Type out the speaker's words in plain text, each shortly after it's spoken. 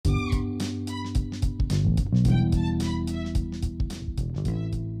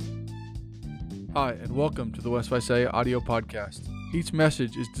Hi, and welcome to the West Visalia audio podcast. Each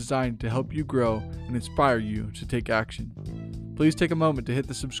message is designed to help you grow and inspire you to take action. Please take a moment to hit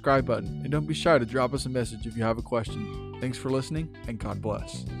the subscribe button, and don't be shy to drop us a message if you have a question. Thanks for listening, and God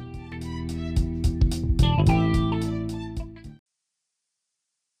bless.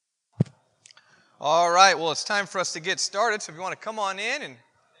 All right, well, it's time for us to get started, so if you want to come on in and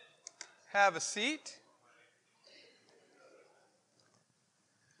have a seat.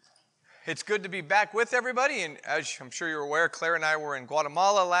 It's good to be back with everybody, and as I'm sure you're aware, Claire and I were in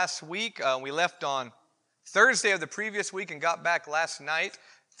Guatemala last week. We left on Thursday of the previous week and got back last night.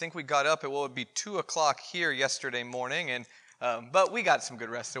 I think we got up at what would be 2 o'clock here yesterday morning, and but we got some good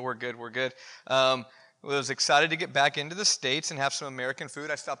rest, so we're good. I was excited to get back into the States and have some American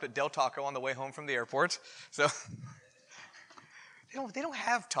food. I stopped at Del Taco on the way home from the airport. So they don't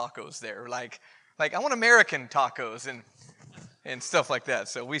have tacos there. Like I want American tacos and stuff like that.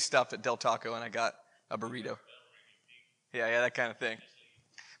 So we stopped at Del Taco and I got a burrito. Yeah, that kind of thing.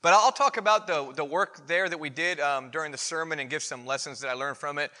 But I'll talk about the work there that we did during the sermon and give some lessons that I learned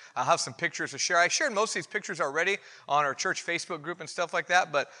from it. I'll have some pictures to share. I shared most of these pictures already on our church Facebook group and stuff like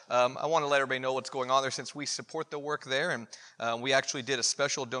that, but I want to let everybody know what's going on there since we support the work there. And we actually did a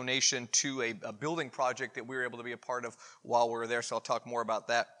special donation to a building project that we were able to be a part of while we were there, so I'll talk more about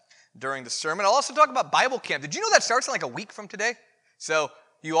that during the sermon. I'll also talk about Bible camp. Did you know that starts in like a week from today? So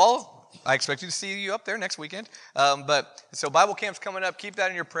you all, I expect you to see you up there next weekend. So Bible camp's coming up. Keep that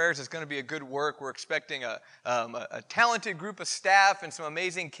in your prayers. It's going to be a good work. We're expecting a talented group of staff and some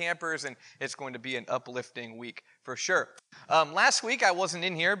amazing campers, and it's going to be an uplifting week for sure. Last week I wasn't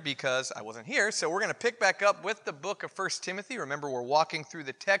in here because I wasn't here, so we're going to pick back up with the book of 1 Timothy. Remember, we're walking through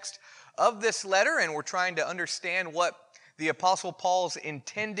the text of this letter, and we're trying to understand what the Apostle Paul's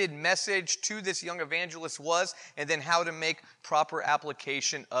intended message to this young evangelist was, and then how to make proper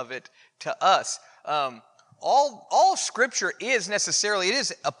application of it to us. All Scripture is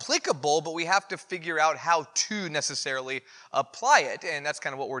applicable, but we have to figure out how to necessarily apply it, and that's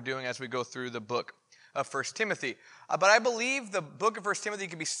kind of what we're doing as we go through the book of 1 Timothy. But I believe the book of 1 Timothy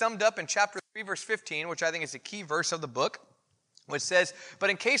can be summed up in chapter 3, verse 15, which I think is the key verse of the book, which says, "But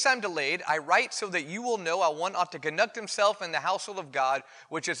in case I'm delayed, I write so that you will know how one ought to conduct himself in the household of God,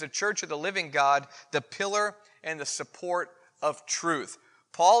 which is the church of the living God, the pillar and the support of truth."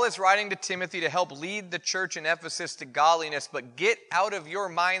 Paul is writing to Timothy to help lead the church in Ephesus to godliness, but get out of your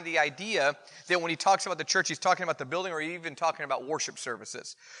mind the idea that when he talks about the church, he's talking about the building or even talking about worship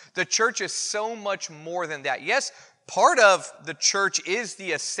services. The church is so much more than that. Yes, part of the church is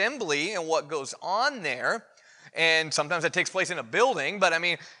the assembly and what goes on there, and sometimes that takes place in a building, but I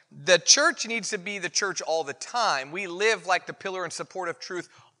mean, the church needs to be the church all the time. We live like the pillar and support of truth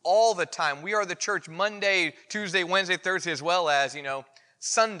all the time. We are the church Monday, Tuesday, Wednesday, Thursday, as well as,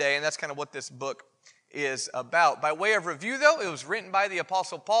 Sunday, and that's kind of what this book is about. By way of review, though, it was written by the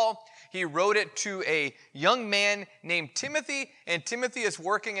Apostle Paul. He wrote it to a young man named Timothy, and Timothy is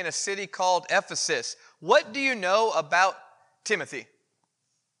working in a city called Ephesus. What do you know about Timothy?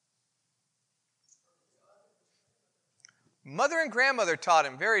 Mother and grandmother taught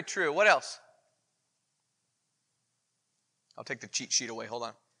him. Very true. What else? I'll take the cheat sheet away. Hold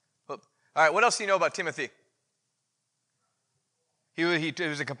on. All right, what else do you know about Timothy? He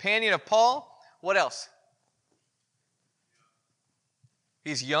was a companion of Paul. What else?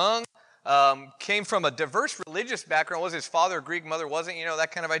 He's young, came from a diverse religious background. Was his father Greek, mother wasn't,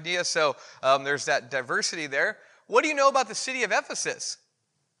 that kind of idea. So there's that diversity there. What do you know about the city of Ephesus?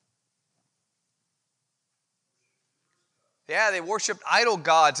 Yeah, they worshipped idol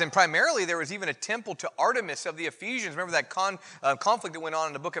gods, and primarily there was even a temple to Artemis of the Ephesians. Remember that conflict that went on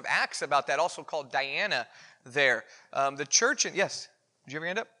in the book of Acts about that, also called Diana there. The church, yes? Did you have your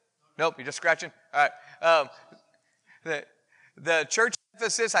hand up? Nope, you're just scratching? All right. The church in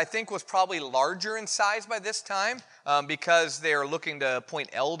Ephesus, I think, was probably larger in size by this time because they're looking to appoint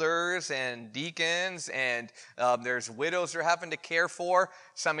elders and deacons, and there's widows they're having to care for.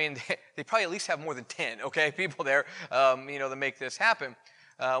 So, I mean, they probably at least have more than 10, people there, to make this happen.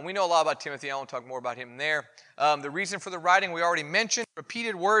 We know a lot about Timothy. I won't talk more about him there. The reason for the writing we already mentioned.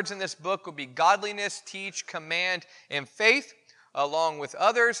 Repeated words in this book would be godliness, teach, command, and faith, along with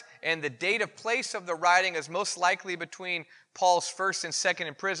others. And the date of place of the writing is most likely between Paul's first and second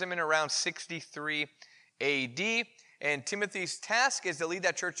imprisonment around 63 A.D. And Timothy's task is to lead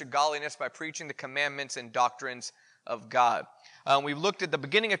that church to godliness by preaching the commandments and doctrines of God. We looked at the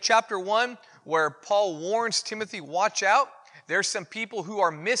beginning of chapter 1 where Paul warns Timothy, watch out. There's some people who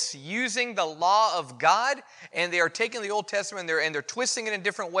are misusing the law of God, and they are taking the Old Testament and they're twisting it in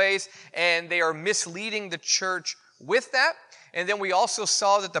different ways, and they are misleading the church with that. And then we also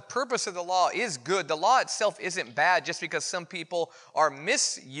saw that the purpose of the law is good. The law itself isn't bad just because some people are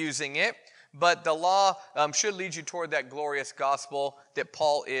misusing it. But the law should lead you toward that glorious gospel that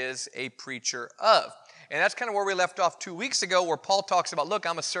Paul is a preacher of. And that's kind of where we left off 2 weeks ago, where Paul talks about, look,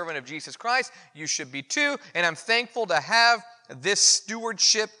 I'm a servant of Jesus Christ. You should be too. And I'm thankful to have this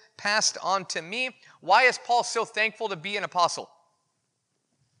stewardship passed on to me. Why is Paul so thankful to be an apostle?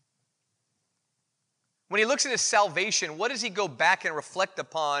 When he looks at his salvation, what does he go back and reflect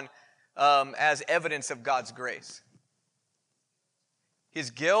upon as evidence of God's grace? His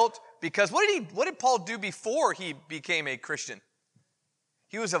guilt. Because what did Paul do before he became a Christian?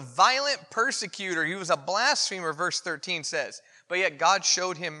 He was a violent persecutor. He was a blasphemer, verse 13 says. But yet God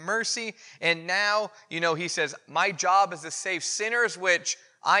showed him mercy. And now, he says, my job is to save sinners, which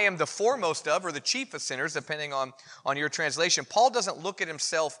I am the foremost of, or the chief of sinners, depending on your translation. Paul doesn't look at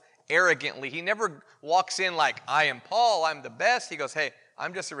himself arrogantly. He never walks in like, I am Paul, I'm the best. He goes, hey,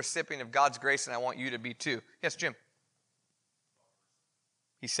 I'm just a recipient of God's grace, and I want you to be too. Yes, Jim?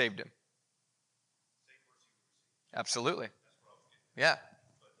 He saved him. Absolutely. Yeah.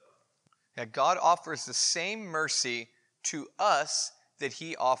 God offers the same mercy to us that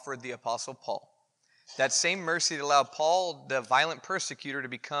he offered the Apostle Paul. That same mercy that allowed Paul, the violent persecutor, to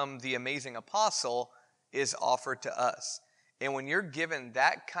become the amazing apostle is offered to us. And when you're given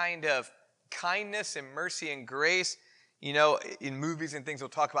that kind of kindness and mercy and grace, in movies and things we'll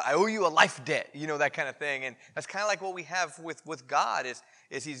talk about, I owe you a life debt, that kind of thing. And that's kind of like what we have with God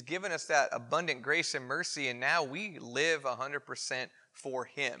is he's given us that abundant grace and mercy, and now we live 100% for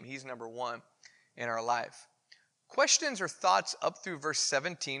him. He's number one in our life. Questions or thoughts up through verse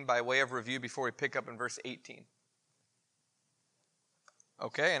 17 by way of review before we pick up in verse 18?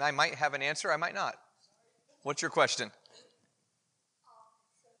 Okay, and I might have an answer, I might not. What's your question?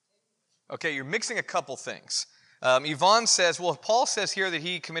 Okay, you're mixing a couple things. Yvonne says, well, Paul says here that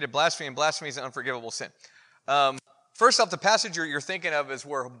he committed blasphemy, and blasphemy is an unforgivable sin. First off, the passage you're thinking of is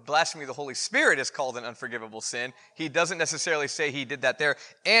where blasphemy of the Holy Spirit is called an unforgivable sin. He doesn't necessarily say he did that there.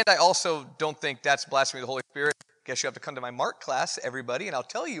 And I also don't think that's blasphemy of the Holy Spirit. Guess you have to come to my Mark class, everybody, and I'll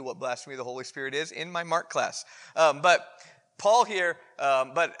tell you what blasphemy of the Holy Spirit is in my Mark class. But Paul here,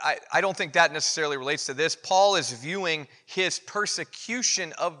 but I don't think that necessarily relates to this. Paul is viewing his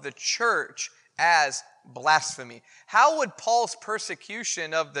persecution of the church as blasphemy. How would Paul's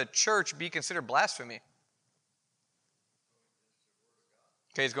persecution of the church be considered blasphemy?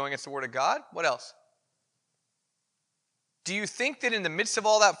 Okay, he's going against the word of God. What else? Do you think that in the midst of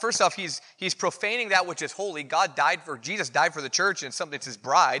all that, first off, he's profaning that which is holy. Jesus died for the church, and it's something that's his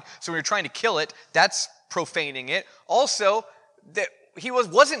bride. So when you're trying to kill it, that's profaning it. Also, that he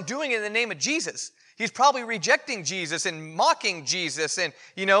wasn't doing it in the name of Jesus. He's probably rejecting Jesus and mocking Jesus and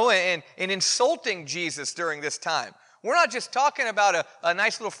insulting Jesus during this time. We're not just talking about a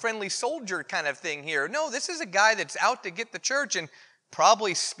nice little friendly soldier kind of thing here. No, this is a guy that's out to get the church and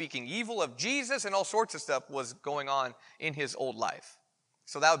probably speaking evil of Jesus, and all sorts of stuff was going on in his old life.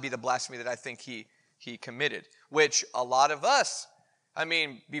 So that would be the blasphemy that I think he committed, which a lot of us,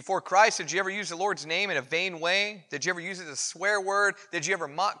 before Christ, did you ever use the Lord's name in a vain way? Did you ever use it as a swear word? Did you ever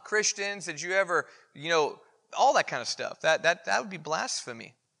mock Christians? Did you ever, all that kind of stuff? That would be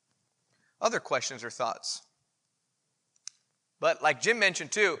blasphemy. Other questions or thoughts? But like Jim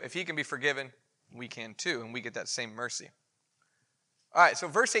mentioned too, if he can be forgiven, we can too, and we get that same mercy. All right, so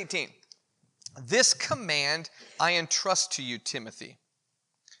verse 18. This command I entrust to you, Timothy.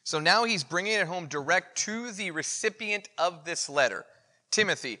 So now he's bringing it home direct to the recipient of this letter.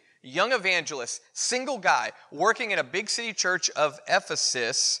 Timothy, young evangelist, single guy, working in a big city church of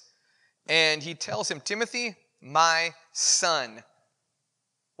Ephesus. And he tells him, Timothy, my son.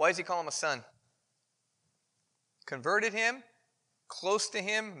 Why does he call him a son? Converted him, close to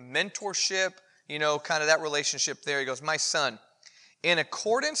him, mentorship, kind of that relationship there. He goes, my son. In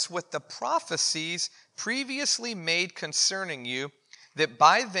accordance with the prophecies previously made concerning you, that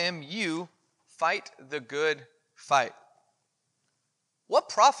by them you fight the good fight. What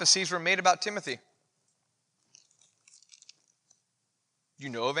prophecies were made about Timothy? Do you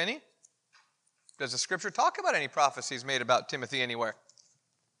know of any? Does the scripture talk about any prophecies made about Timothy anywhere?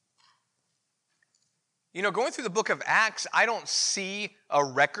 Going through the book of Acts, I don't see a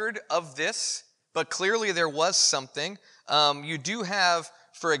record of this, but clearly there was something. You do have,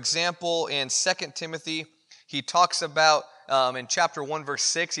 for example, in 2 Timothy, he talks about, in chapter 1, verse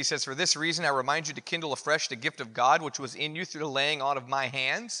 6, he says, for this reason I remind you to kindle afresh the gift of God, which was in you through the laying on of my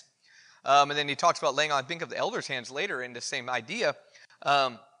hands. And then he talks about laying on, I think, of the elders' hands later in the same idea.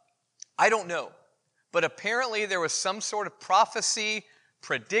 I don't know. But apparently there was some sort of prophecy,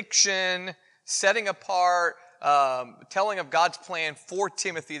 prediction, setting apart, telling of God's plan for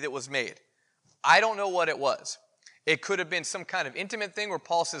Timothy that was made. I don't know what it was. It could have been some kind of intimate thing where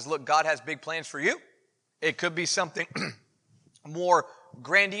Paul says, look, God has big plans for you. It could be something more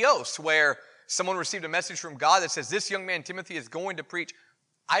grandiose where someone received a message from God that says this young man Timothy is going to preach.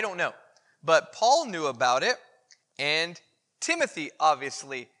 I don't know. But Paul knew about it, and Timothy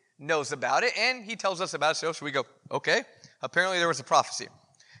obviously knows about it, and he tells us about it. So we go, okay, apparently there was a prophecy.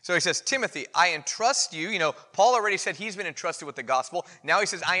 So he says, Timothy, I entrust you. You know, Paul already said he's been entrusted with the gospel. Now he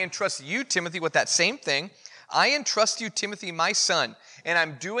says, I entrust you, Timothy, with that same thing. I entrust you, Timothy, my son, and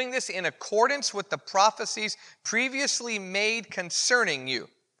I'm doing this in accordance with the prophecies previously made concerning you,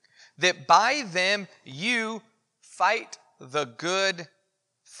 that by them you fight the good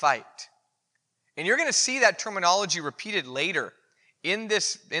fight. And you're going to see that terminology repeated later in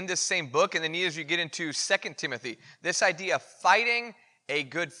this same book, and then as you get into 2 Timothy, this idea of fighting a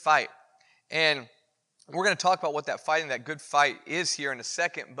good fight. And we're going to talk about what that fighting, that good fight is here in a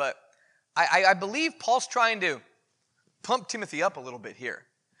second, but I believe Paul's trying to pump Timothy up a little bit here,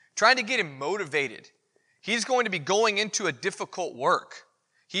 trying to get him motivated. He's going to be going into a difficult work.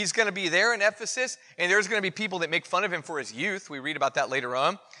 He's going to be there in Ephesus, and there's going to be people that make fun of him for his youth. We read about that later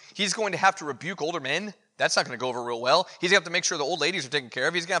on. He's going to have to rebuke older men. That's not going to go over real well. He's going to have to make sure the old ladies are taken care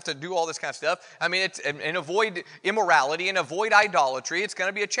of. He's going to have to do all this kind of stuff. I mean, and avoid immorality and avoid idolatry. It's going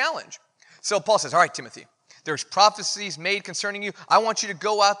to be a challenge. So Paul says, all right, Timothy, there's prophecies made concerning you. I want you to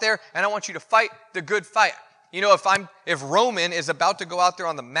go out there, and I want you to fight the good fight. You know, if Roman is about to go out there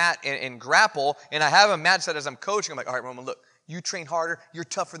on the mat and grapple, and I have a mat set as I'm coaching, I'm like, all right, Roman, look, you train harder. You're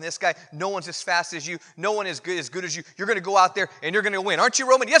tougher than this guy. No one's as fast as you. No one is as good as you. You're going to go out there, and you're going to win. Aren't you,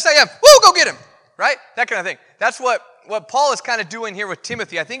 Roman? Yes, I am. Woo, go get him. Right? That kind of thing. That's what Paul is kind of doing here with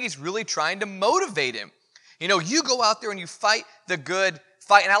Timothy. I think he's really trying to motivate him. You know, you go out there and you fight the good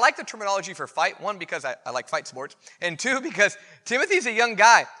fight. And I like the terminology for fight. One, because I like fight sports. And two, because Timothy's a young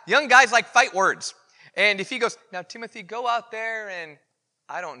guy. Young guys like fight words. And if he goes, now, Timothy, go out there and,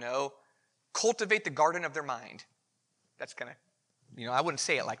 I don't know, cultivate the garden of their mind. That's kind of, you know, I wouldn't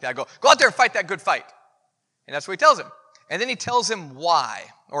say it like that. I go out there and fight that good fight. And that's what he tells him. And then he tells him why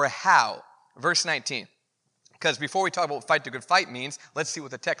or how. Verse 19. Because before we talk about what fight the good fight means, let's see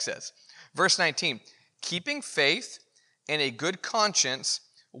what the text says. Verse 19. Keeping faith and a good conscience,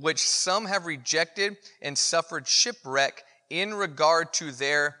 which some have rejected and suffered shipwreck in regard to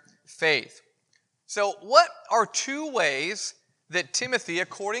their faith. So what are two ways that Timothy,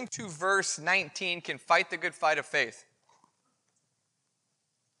 according to verse 19, can fight the good fight of faith?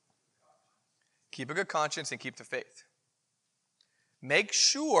 Keep a good conscience and keep the faith. Make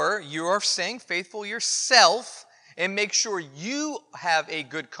sure you are staying faithful yourself, and make sure you have a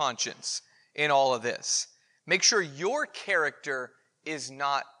good conscience in all of this. Make sure your character is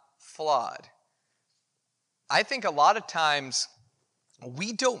not flawed. I think a lot of times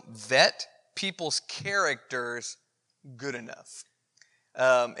we don't vet people's characters good enough.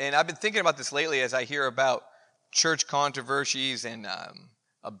 And I've been thinking about this lately as I hear about church controversies and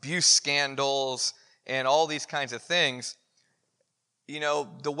abuse scandals and all these kinds of things. You know,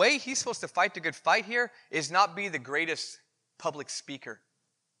 the way he's supposed to fight the good fight here is not be the greatest public speaker,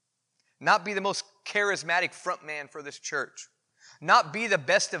 not be the most charismatic front man for this church, not be the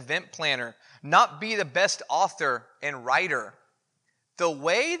best event planner, not be the best author and writer. The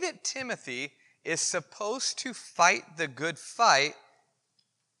way that Timothy is supposed to fight the good fight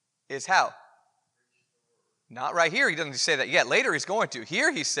is how? Not right here. He doesn't say that yet. Later he's going to.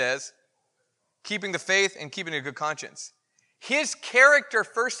 Here he says, keeping the faith and keeping a good conscience. His character,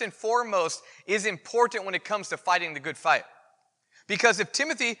 first and foremost, is important when it comes to fighting the good fight. Because if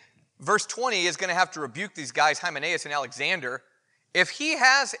Timothy, verse 20, is going to have to rebuke these guys, Hymenaeus and Alexander, if he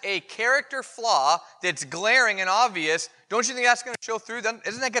has a character flaw that's glaring and obvious, don't you think that's going to show through?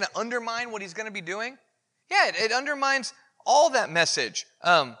 Isn't that going to undermine what he's going to be doing? Yeah, it undermines all that message.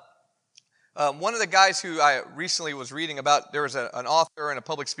 One of the guys who I recently was reading about, there was an author and a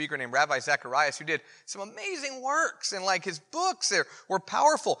public speaker named Rabbi Zacharias who did some amazing works, and like his books there were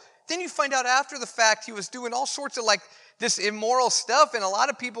powerful. Then you find out after the fact he was doing all sorts of like this immoral stuff, and a lot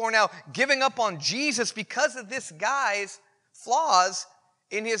of people are now giving up on Jesus because of this guy's flaws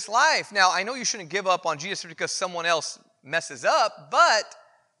in his life. Now, I know you shouldn't give up on Jesus because someone else messes up, but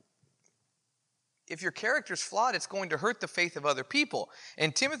if your character's flawed, it's going to hurt the faith of other people.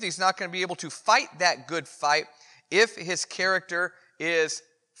 And Timothy's not going to be able to fight that good fight if his character is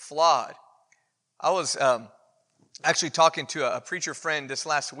flawed. I was actually talking to a preacher friend this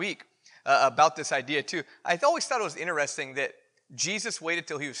last week about this idea too. I always thought it was interesting that Jesus waited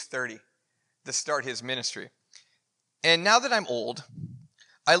till he was 30 to start his ministry. And now that I'm old,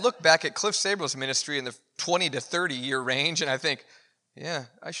 I look back at Cliff Sable's ministry in the 20 to 30 year range, and I think, yeah,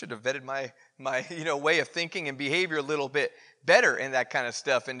 I should have vetted my way of thinking and behavior a little bit better in that kind of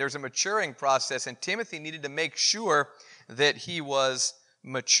stuff. And there's a maturing process, and Timothy needed to make sure that he was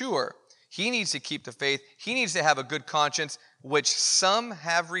mature. He needs to keep the faith. He needs to have a good conscience, which some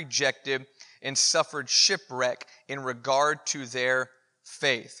have rejected and suffered shipwreck in regard to their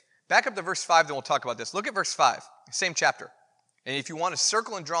faith. Back up to verse 5, then we'll talk about this. Look at verse 5, same chapter. And if you want to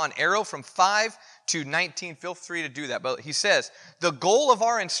circle and draw an arrow from 5 to 19, feel free to do that. But he says, the goal of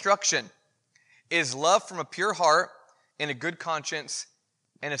our instruction is love from a pure heart and a good conscience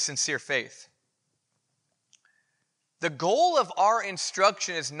and a sincere faith. The goal of our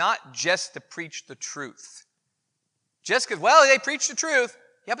instruction is not just to preach the truth. Just because, well, they preach the truth.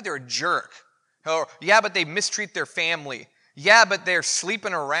 Yeah, but they're a jerk. Or, yeah, but they mistreat their family. Yeah, but they're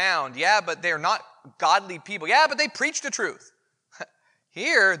sleeping around. Yeah, but they're not godly people. Yeah, but they preach the truth.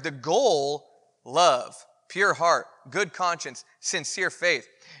 Here, the goal, love, pure heart, good conscience, sincere faith.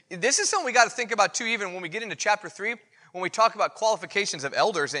 This is something we got to think about too, even when we get into chapter 3, when we talk about qualifications of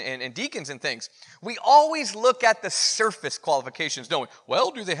elders and deacons and things. We always look at the surface qualifications, don't we?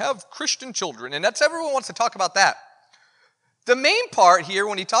 Well, do they have Christian children? And that's everyone wants to talk about that. The main part here,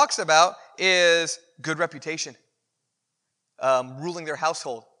 when he talks about, is good reputation, ruling their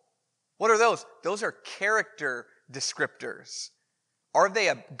household. What are those? Those are character descriptors. Are they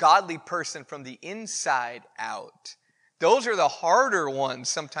a godly person from the inside out? Those are the harder ones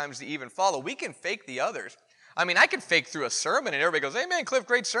sometimes to even follow. We can fake the others. I mean, I could fake through a sermon and everybody goes, hey man, Cliff,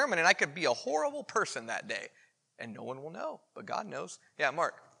 great sermon. And I could be a horrible person that day. And no one will know, but God knows. Yeah,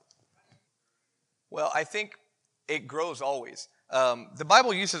 Mark. Well, I think it grows always. The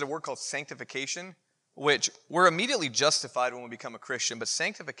Bible uses a word called sanctification, which we're immediately justified when we become a Christian, but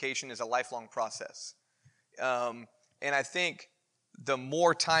sanctification is a lifelong process. And I think the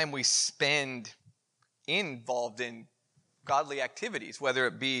more time we spend involved in godly activities, whether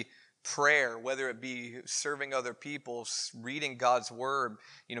it be prayer, whether it be serving other people, reading God's word,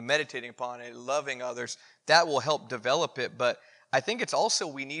 meditating upon it, loving others, that will help develop it. But I think it's also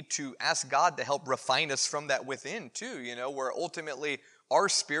we need to ask God to help refine us from that within too, where ultimately our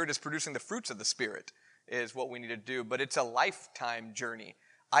spirit is producing the fruits of the Spirit is what we need to do. But it's a lifetime journey.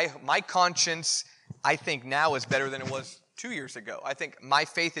 My conscience, I think now is better than it was 2 years ago. I think my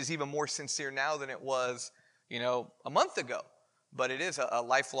faith is even more sincere now than it was, a month ago. But it is a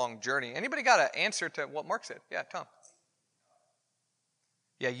lifelong journey. Anybody got an answer to what Mark said? Yeah, Tom.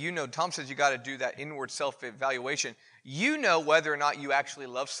 Yeah, Tom says you got to do that inward self-evaluation. You know whether or not you actually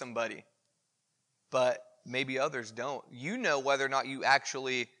love somebody, but maybe others don't. You know whether or not you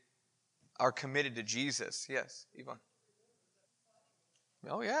actually are committed to Jesus. Yes, Yvonne.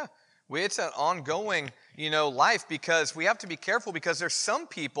 Oh, yeah. It's an ongoing, life because we have to be careful because there's some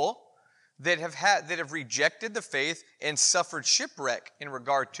people that have rejected the faith and suffered shipwreck in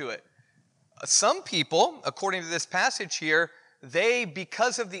regard to it. Some people, according to this passage here, they,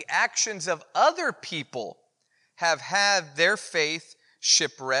 because of the actions of other people, have had their faith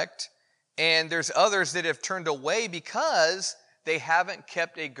shipwrecked, and there's others that have turned away because they haven't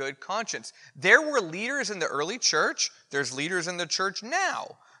kept a good conscience. There were leaders in the early church, there's leaders in the church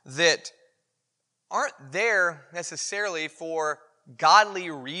now that aren't there necessarily for godly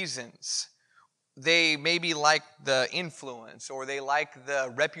reasons. They maybe like the influence, or they like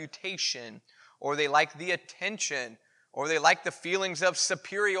the reputation, or they like the attention, or they like the feelings of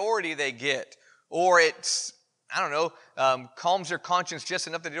superiority they get, or it's, calms their conscience just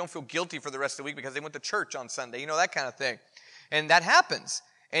enough that they don't feel guilty for the rest of the week because they went to church on Sunday, that kind of thing. And that happens.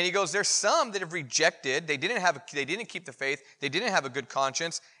 And he goes, there's some that have rejected, they didn't keep the faith, they didn't have a good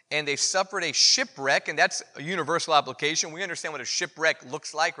conscience, and they suffered a shipwreck, and that's a universal application. We understand what a shipwreck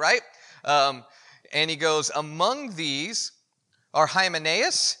looks like, right? And he goes, among these are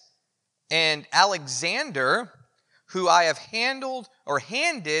Hymenaeus and Alexander, who I have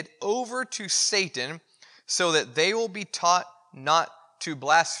handed over to Satan, so that they will be taught not to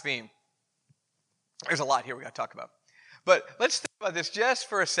blaspheme. There's a lot here we got to talk about. But let's think about this just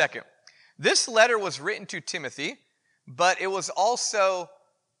for a second. This letter was written to Timothy, but it was also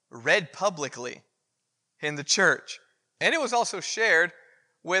read publicly in the church. And it was also shared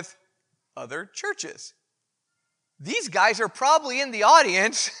with other churches. These guys are probably in the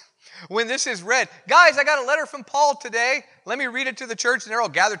audience when this is read. Guys, I got a letter from Paul today. Let me read it to the church. And they're all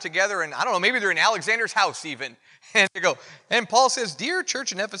gathered together. And I don't know, maybe they're in Alexander's house even. And they go, and Paul says, dear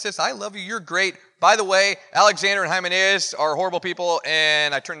church in Ephesus, I love you. You're great. By the way, Alexander and Hymenaeus are horrible people,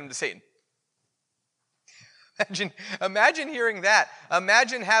 and I turned them to Satan. Imagine hearing that.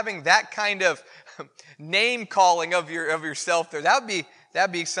 Imagine having that kind of name calling of yourself there. That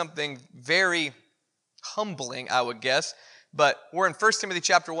That'd be something very humbling, I would guess. But we're in 1 Timothy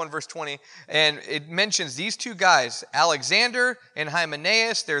chapter 1, verse 20, and it mentions these two guys, Alexander and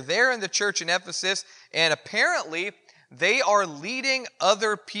Hymenaeus. They're there in the church in Ephesus, and apparently they are leading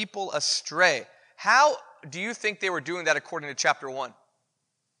other people astray. How do you think they were doing that according to chapter 1?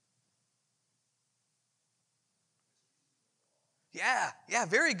 Yeah,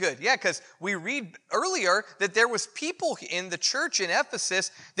 very good. Yeah, because we read earlier that there was people in the church in Ephesus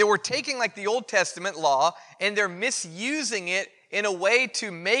that were taking like the Old Testament law and they're misusing it in a way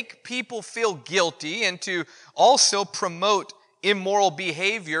to make people feel guilty and to also promote immoral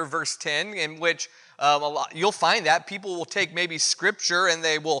behavior, verse 10, in which you'll find that people will take maybe scripture and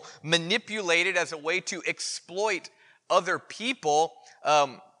they will manipulate it as a way to exploit other people.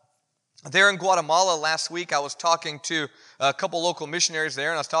 There in Guatemala last week, I was talking to a couple local missionaries there,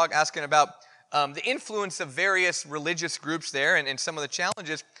 and I was asking about the influence of various religious groups there and some of the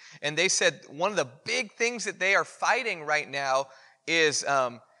challenges. And they said one of the big things that they are fighting right now is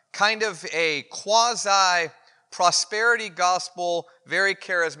kind of a quasi-prosperity gospel, very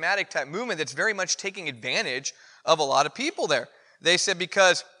charismatic type movement that's very much taking advantage of a lot of people there. They said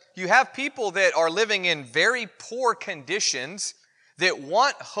because you have people that are living in very poor conditions that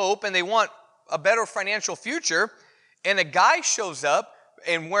want hope and they want a better financial future, and a guy shows up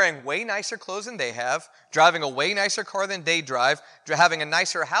and wearing way nicer clothes than they have, driving a way nicer car than they drive, having a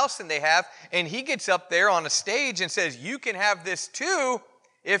nicer house than they have, and he gets up there on a stage and says, you can have this too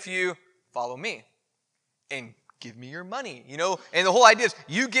if you follow me and give me your money, and the whole idea is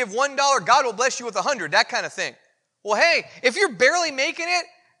you give $1, God will bless you with 100, that kind of thing. Well, hey, if you're barely making it,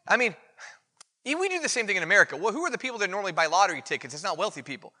 we do the same thing in America. Well, who are the people that normally buy lottery tickets? It's not wealthy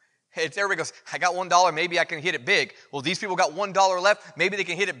people. Everybody goes, I got $1, maybe I can hit it big. Well, these people got $1 left, maybe they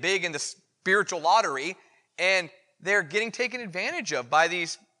can hit it big in the spiritual lottery, and they're getting taken advantage of by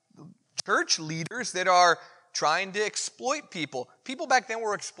these church leaders that are trying to exploit people. People back then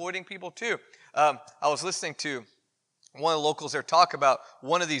were exploiting people too. I was listening to one of the locals there talk about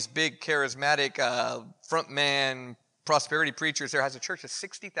one of these big charismatic frontman prosperity preachers there has a church of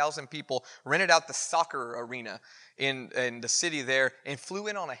 60,000 people, rented out the soccer arena in the city there, and flew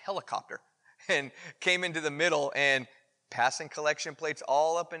in on a helicopter and came into the middle and passing collection plates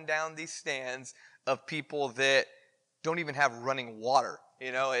all up and down these stands of people that don't even have running water.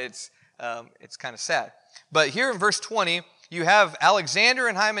 It's kind of sad. But here in verse 20, you have Alexander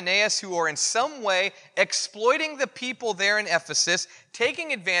and Hymenaeus who are in some way exploiting the people there in Ephesus,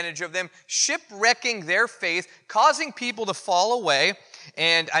 taking advantage of them, shipwrecking their faith, causing people to fall away.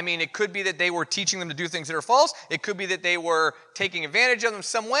 And it could be that they were teaching them to do things that are false. It could be that they were taking advantage of them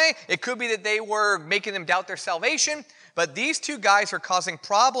some way. It could be that they were making them doubt their salvation. But these two guys are causing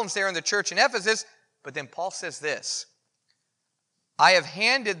problems there in the church in Ephesus. But then Paul says this, I have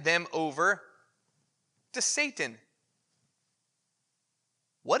handed them over to Satan.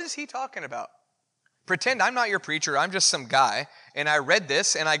 What is he talking about? Pretend I'm not your preacher, I'm just some guy, and I read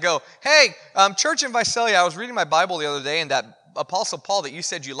this, and I go, hey, church in Visalia, I was reading my Bible the other day, and that Apostle Paul that you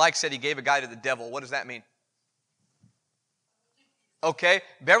said you liked said he gave a guy to the devil. What does that mean? Okay,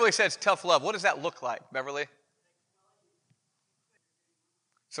 Beverly says tough love. What does that look like, Beverly?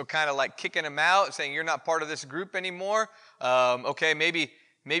 So kind of like kicking him out, saying you're not part of this group anymore. Okay,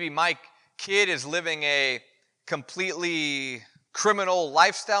 maybe my kid is living a completely criminal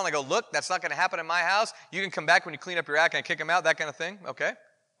lifestyle, and I go, look, that's not going to happen in my house. You can come back when you clean up your act and kick him out, that kind of thing. Okay.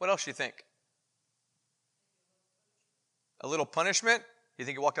 What else do you think? A little punishment? You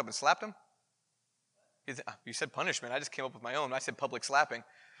think he walked up and slapped him? You said punishment. I just came up with my own. I said public slapping.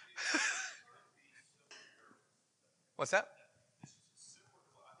 What's that?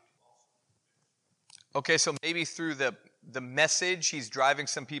 Okay, so maybe through the message, he's driving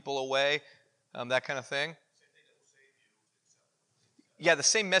some people away, that kind of thing. Yeah, the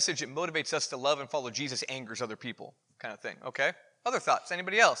same message that motivates us to love and follow Jesus angers other people, kind of thing. Okay? Other thoughts?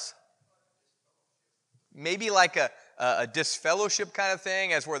 Anybody else? Maybe like a disfellowship kind of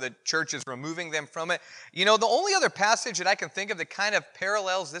thing, as where the church is removing them from it. The only other passage that I can think of that kind of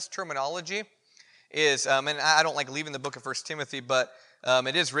parallels this terminology is, and I don't like leaving the book of 1 Timothy, but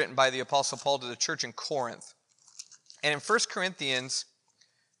it is written by the Apostle Paul to the church in Corinth. And in 1 Corinthians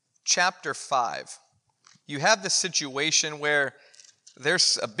chapter 5, you have this situation where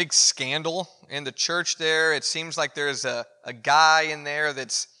there's a big scandal in the church there. It seems like there's a guy in there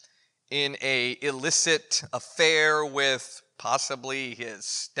that's in a illicit affair with possibly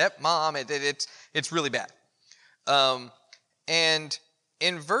his stepmom. It's really bad. And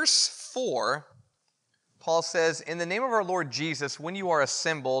in verse 4, Paul says, in the name of our Lord Jesus, when you are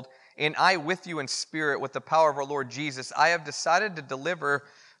assembled, and I with you in spirit with the power of our Lord Jesus, I have decided to deliver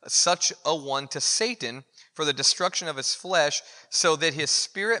such a one to Satan for the destruction of his flesh, so that his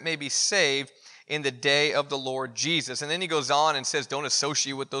spirit may be saved in the day of the Lord Jesus. And then he goes on and says, don't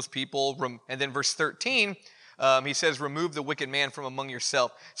associate with those people. And then verse 13, he says, remove the wicked man from among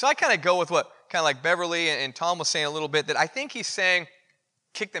yourself. So I kind of go with what kind of like Beverly and Tom was saying a little bit, that I think he's saying,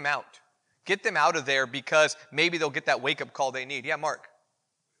 kick them out. Get them out of there, because maybe they'll get that wake-up call they need. Yeah, Mark?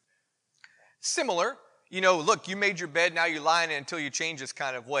 Similar. Look, you made your bed, now you're lying in it until you change this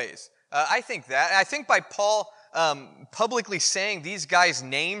kind of ways. I think that. I think by Paul publicly saying these guys'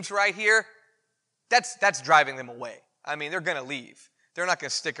 names right here, that's driving them away. I mean, they're going to leave. They're not going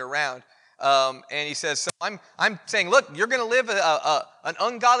to stick around. And he says, so I'm saying, look, you're going to live an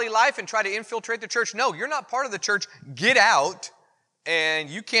ungodly life and try to infiltrate the church. No, you're not part of the church. Get out, and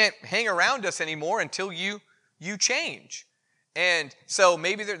you can't hang around us anymore until you change. And so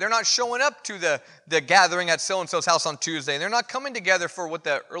maybe they're not showing up to the gathering at so-and-so's house on Tuesday. They're not coming together for what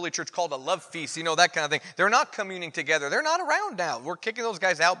the early church called a love feast, that kind of thing. They're not communing together. They're not around now. We're kicking those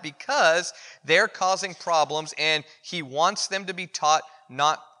guys out because they're causing problems, and he wants them to be taught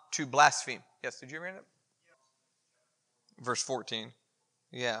not to blaspheme. Yes, did you read it? Verse 14.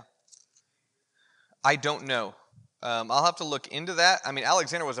 Yeah. I don't know. I'll have to look into that. I mean,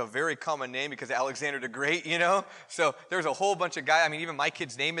 Alexander was a very common name because of Alexander the Great, So there's a whole bunch of guys. I mean, even my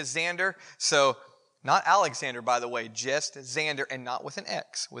kid's name is Xander. So not Alexander, by the way, just Xander, and not with an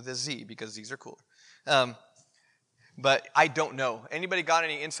X, with a Z, because these are cooler. But I don't know. Anybody got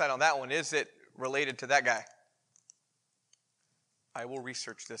any insight on that one? Is it related to that guy? I will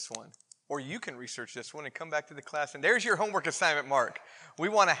research this one. Or you can research this one and come back to the class. And there's your homework assignment, Mark. We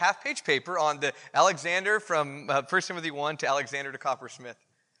want a half-page paper on the Alexander from 1 Timothy 1 to Alexander to Coppersmith.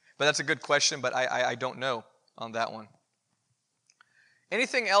 But that's a good question, but I don't know on that one.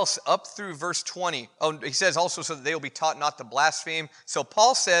 Anything else up through verse 20? Oh, he says also so that they will be taught not to blaspheme. So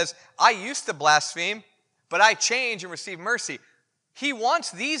Paul says, I used to blaspheme, but I change and receive mercy. He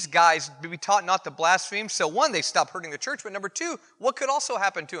wants these guys to be taught not to blaspheme. So one, they stop hurting the church. But number two, what could also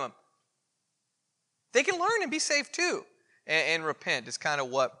happen to them? They can learn and be saved too. And repent is kind of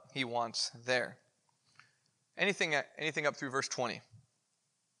what he wants there. Anything up through verse 20?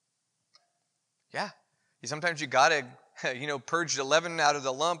 Yeah. Sometimes you got to, purge the leaven out of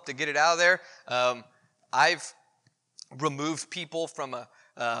the lump to get it out of there. I've removed people from a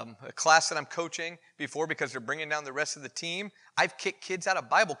class that I'm coaching before because they're bringing down the rest of the team. I've kicked kids out of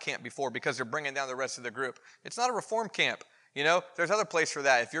Bible camp before because they're bringing down the rest of the group. It's not a reform camp. There's other place for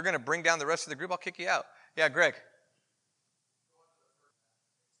that. If you're going to bring down the rest of the group, I'll kick you out. Yeah, Greg.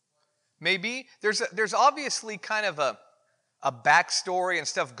 Maybe. There's obviously kind of a backstory and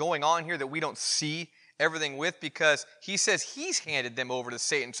stuff going on here that we don't see everything with, because he says he's handed them over to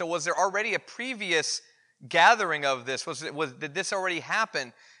Satan. So was there already a previous gathering of this? Did this already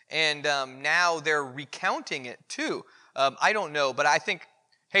happen? And now they're recounting it too. I don't know, but I think,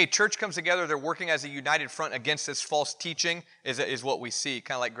 hey, church comes together, they're working as a united front against this false teaching is what we see.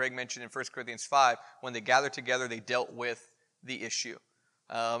 Kind of like Greg mentioned in 1 Corinthians 5, when they gathered together, they dealt with the issue.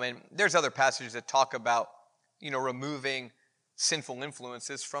 And there's other passages that talk about, removing sinful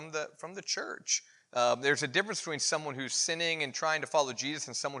influences from the church. There's a difference between someone who's sinning and trying to follow Jesus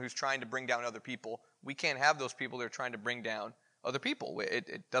and someone who's trying to bring down other people. We can't have those people that are trying to bring down other people.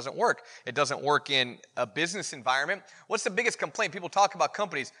 It doesn't work. It doesn't work in a business environment. What's the biggest complaint? People talk about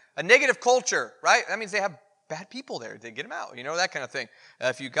companies. A negative culture, right? That means they have bad people there. They get them out, that kind of thing.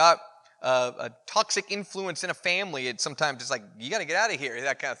 If you got a toxic influence in a family, it's sometimes it's like, you got to get out of here,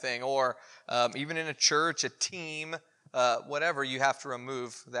 that kind of thing. Or even in a church, a team, whatever, you have to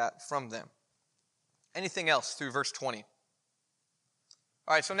remove that from them. Anything else through verse 20?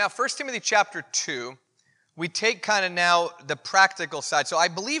 All right, so now 1 Timothy chapter 2, we take kind of now the practical side. So I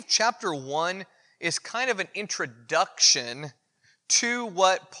believe chapter 1 is kind of an introduction to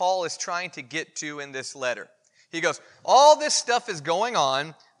what Paul is trying to get to in this letter. He goes, all this stuff is going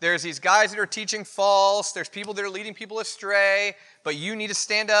on. There's these guys that are teaching false. There's people that are leading people astray. But you need to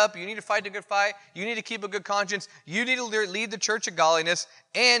stand up. You need to fight a good fight. You need to keep a good conscience. You need to lead the church of godliness.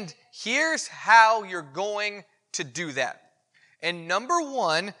 And here's how you're going to do that. And number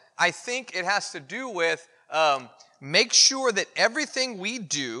one, I think it has to do with make sure that everything we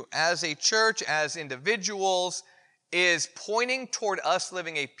do as a church, as individuals, is pointing toward us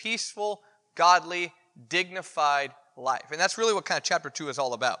living a peaceful, godly, dignified life. And that's really what kind of chapter 2 is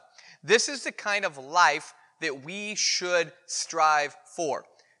all about. This is the kind of life that we should strive for.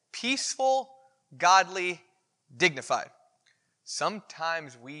 Peaceful, godly, dignified.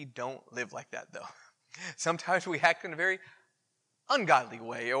 Sometimes we don't live like that, though. Sometimes we act in a very ungodly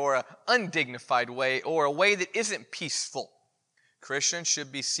way or an undignified way or a way that isn't peaceful. Christians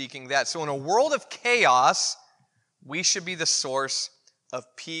should be seeking that. So in a world of chaos, we should be the source of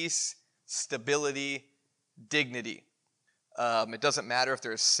peace, stability, dignity. It doesn't matter if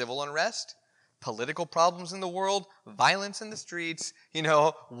there's civil unrest, political problems in the world, violence in the streets,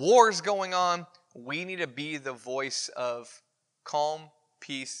 wars going on. We need to be the voice of calm,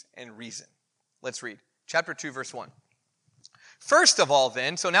 peace, and reason. Let's read. Chapter 2, verse 1. First of all,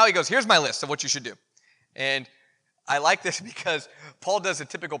 then, so now he goes, here's my list of what you should do. And I like this because Paul does a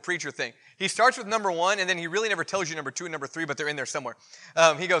typical preacher thing. He starts with number 1, and then he really never tells you number 2 and number 3, but they're in there somewhere.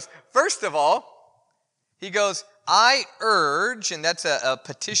 He goes, first of all, I urge, and that's a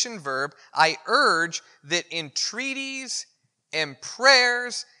petition verb, I urge that entreaties and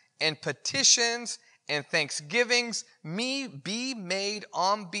prayers and petitions and thanksgivings be made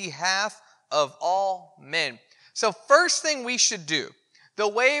on behalf of all men. So first thing we should do, the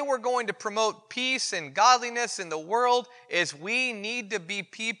way we're going to promote peace and godliness in the world is we need to be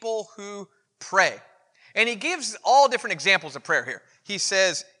people who pray. And he gives all different examples of prayer here. He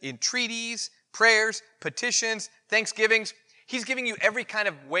says entreaties, prayers, petitions, thanksgivings. He's giving you every kind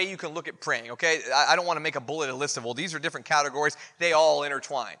of way you can look at praying, okay? I don't want to make a bulleted list of, well, these are different categories. They all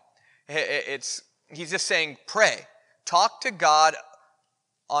intertwine. He's just saying pray. Talk to God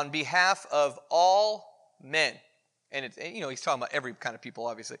on behalf of all men. And he's talking about every kind of people,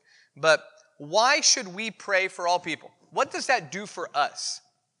 obviously. But why should we pray for all people? What does that do for us?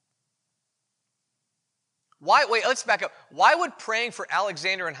 Wait, let's back up. Why would praying for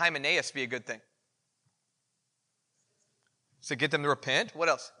Alexander and Hymenaeus be a good thing? To get them to repent. What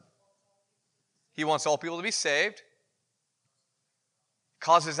else? He wants all people to be saved.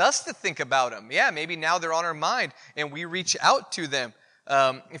 Causes us to think about them. Yeah, maybe now they're on our mind and we reach out to them.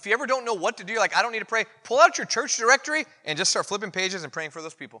 If you ever don't know what to do, I don't need to pray, pull out your church directory and just start flipping pages and praying for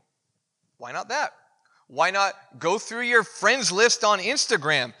those people. Why not that? Why not go through your friends list on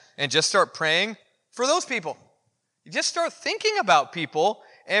Instagram and just start praying for those people? You just start thinking about people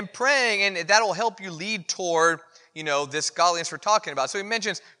and praying, and that'll help you lead toward, this godliness we're talking about. So he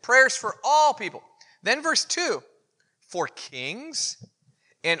mentions prayers for all people. Then verse 2, for kings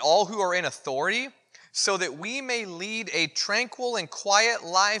and all who are in authority, so that we may lead a tranquil and quiet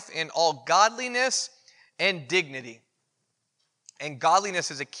life in all godliness and dignity. And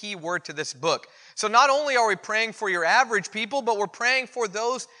godliness is a key word to this book. So not only are we praying for your average people, but we're praying for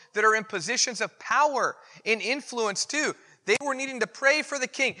those that are in positions of power and influence too. They were needing to pray for the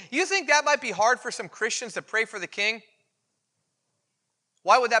king. You think that might be hard for some Christians to pray for the king?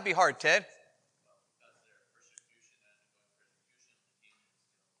 Why would that be hard, Ted?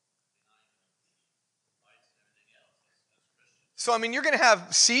 So, you're going to have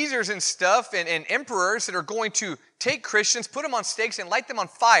Caesars and stuff and emperors that are going to take Christians, put them on stakes, and light them on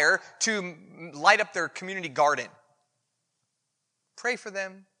fire to light up their community garden. Pray for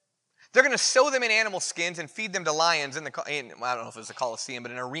them. They're going to sew them in animal skins and feed them to lions I don't know if it's a Colosseum,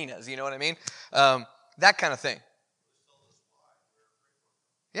 but in arenas, you know what I mean? That kind of thing.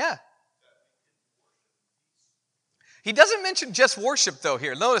 Yeah. He doesn't mention just worship, though,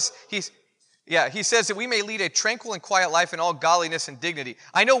 here. Notice, he says that we may lead a tranquil and quiet life in all godliness and dignity.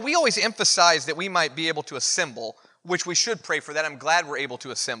 I know we always emphasize that we might be able to assemble, which we should pray for that. I'm glad we're able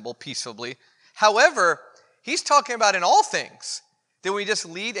to assemble peaceably. However, he's talking about in all things that we just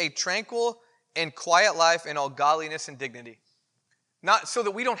lead a tranquil and quiet life in all godliness and dignity. Not so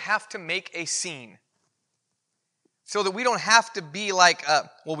that we don't have to make a scene. So that we don't have to be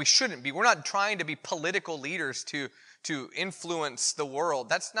we shouldn't be. We're not trying to be political leaders to influence the world.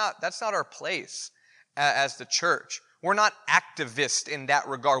 That's not our place as the church. We're not activists in that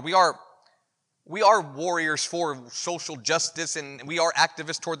regard. We are warriors for social justice, and we are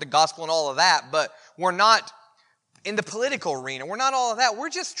activists toward the gospel and all of that, but we're not in the political arena. We're not all of that.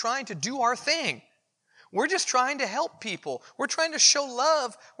 We're just trying to do our thing. We're just trying to help people. We're trying to show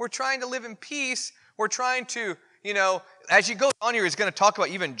love. We're trying to live in peace. We're trying to, as you go on here, he's going to talk about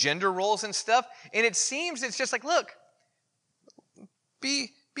even gender roles and stuff, and it seems it's just look, be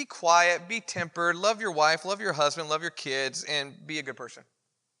quiet, be tempered, love your wife, love your husband, love your kids, and be a good person.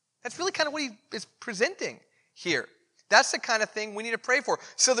 That's really kind of what he is presenting here. That's the kind of thing we need to pray for,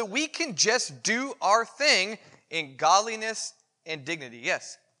 so that we can just do our thing in godliness and dignity.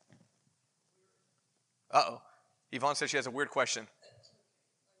 Yes? Uh-oh. Yvonne says she has a weird question.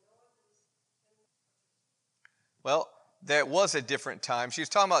 Well, there was a different time. She was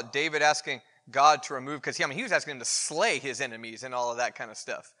talking about David asking God to remove, because he was asking him to slay his enemies and all of that kind of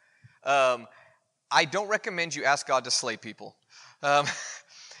stuff. I don't recommend you ask God to slay people. I've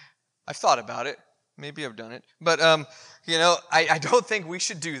thought about it. Maybe I've done it. But I don't think we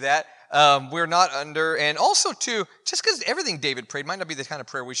should do that. We're not under, and also too, just because everything David prayed might not be the kind of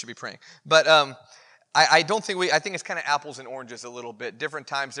prayer we should be praying. But I don't think I think it's kind of apples and oranges a little bit. Different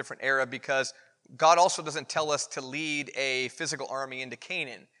times, different era, because God also doesn't tell us to lead a physical army into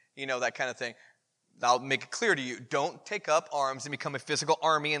Canaan, that kind of thing. I'll make it clear to you, don't take up arms and become a physical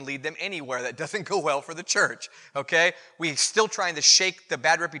army and lead them anywhere. That doesn't go well for the church, okay? We're still trying to shake the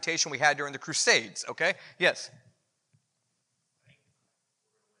bad reputation we had during the Crusades, okay? Yes?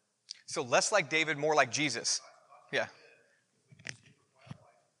 So less like David, more like Jesus. Yeah.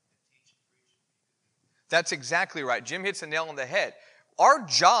 That's exactly right. Jim hits the nail on the head. Our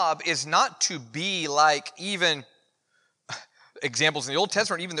job is not to be like even examples in the Old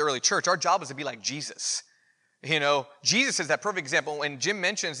Testament, even the early church. Our job is to be like Jesus. Jesus is that perfect example. And Jim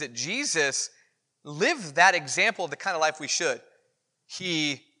mentions that Jesus lived that example of the kind of life we should.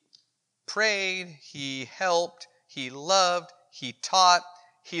 He prayed, he helped, he loved, he taught.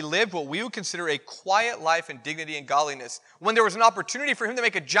 He lived what we would consider a quiet life in dignity and godliness. When there was an opportunity for him to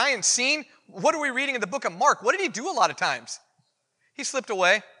make a giant scene, what are we reading in the book of Mark? What did he do a lot of times? He slipped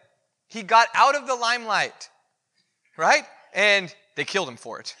away. He got out of the limelight, right? And they killed him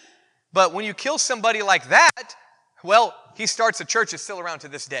for it. But when you kill somebody like that, well, he starts a church that's still around to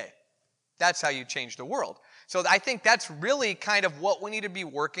this day. That's how you change the world. So I think that's really kind of what we need to be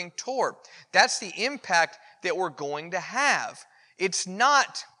working toward. That's the impact that we're going to have. It's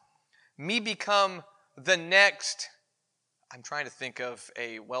not me become the next, I'm trying to think of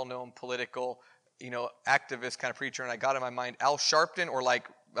a well-known political, activist kind of preacher, and I got in my mind Al Sharpton or like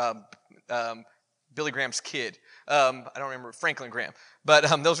Billy Graham's kid. I don't remember, Franklin Graham. But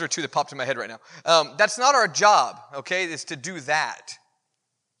those are two that popped in my head right now. That's not our job, okay, is to do that.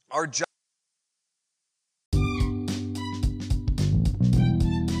 Our job.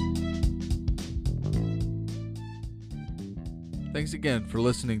 Thanks again for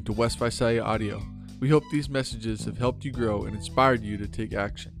listening to West Visalia Audio. We hope these messages have helped you grow and inspired you to take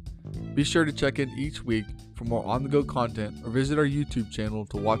action. Be sure to check in each week for more on-the-go content or visit our YouTube channel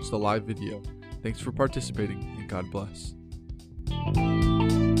to watch the live video. Thanks for participating, and God bless.